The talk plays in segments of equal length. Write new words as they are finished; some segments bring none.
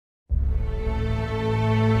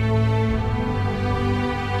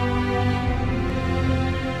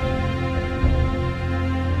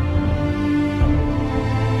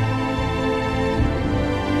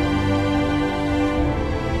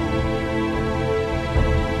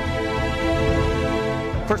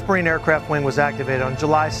1st Marine Aircraft Wing was activated on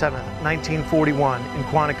July 7, 1941 in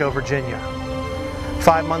Quantico, Virginia.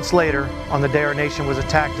 5 months later, on the day our nation was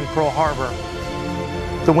attacked in Pearl Harbor,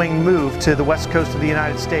 the wing moved to the west coast of the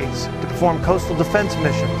United States to perform coastal defense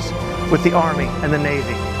missions with the Army and the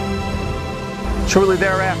Navy. Shortly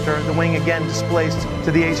thereafter, the wing again displaced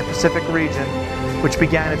to the Asia-Pacific region, which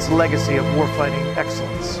began its legacy of warfighting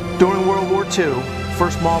excellence. During World War II,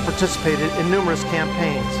 1st MAW participated in numerous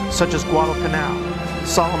campaigns such as Guadalcanal,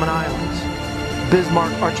 Solomon Islands,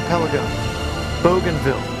 Bismarck Archipelago,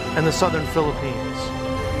 Bougainville, and the southern Philippines.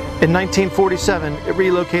 In 1947, it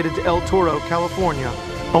relocated to El Toro, California,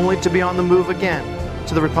 only to be on the move again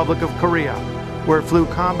to the Republic of Korea, where it flew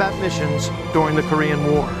combat missions during the Korean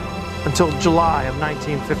War, until July of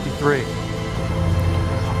 1953.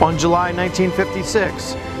 On July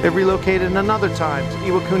 1956, it relocated another time to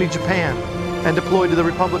Iwakuni, Japan, and deployed to the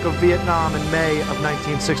Republic of Vietnam in May of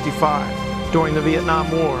 1965, during the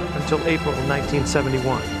Vietnam War until April of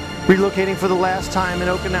 1971. Relocating for the last time in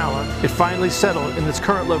Okinawa, it finally settled in its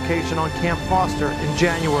current location on Camp Foster in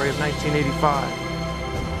January of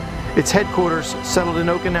 1985. Its headquarters settled in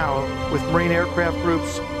Okinawa with Marine aircraft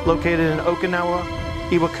groups located in Okinawa,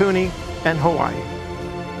 Iwakuni, and Hawaii.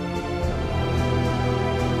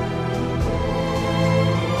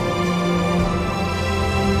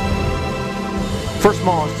 First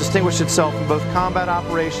MAW has distinguished itself in both combat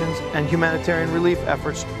operations and humanitarian relief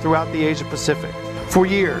efforts throughout the Asia-Pacific. For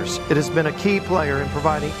years, it has been a key player in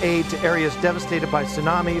providing aid to areas devastated by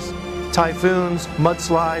tsunamis, typhoons,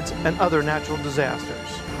 mudslides, and other natural disasters.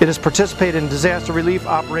 It has participated in disaster relief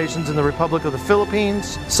operations in the Republic of the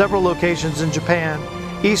Philippines, several locations in Japan,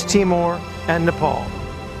 East Timor, and Nepal.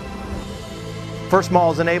 First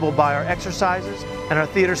MAW is enabled by our exercises and our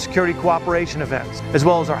theater security cooperation events, as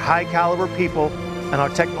well as our high-caliber people and our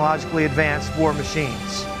technologically advanced war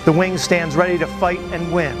machines. The wing stands ready to fight and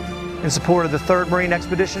win in support of the III Marine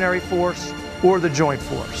Expeditionary Force or the Joint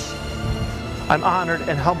Force. I'm honored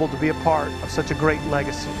and humbled to be a part of such a great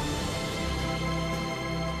legacy.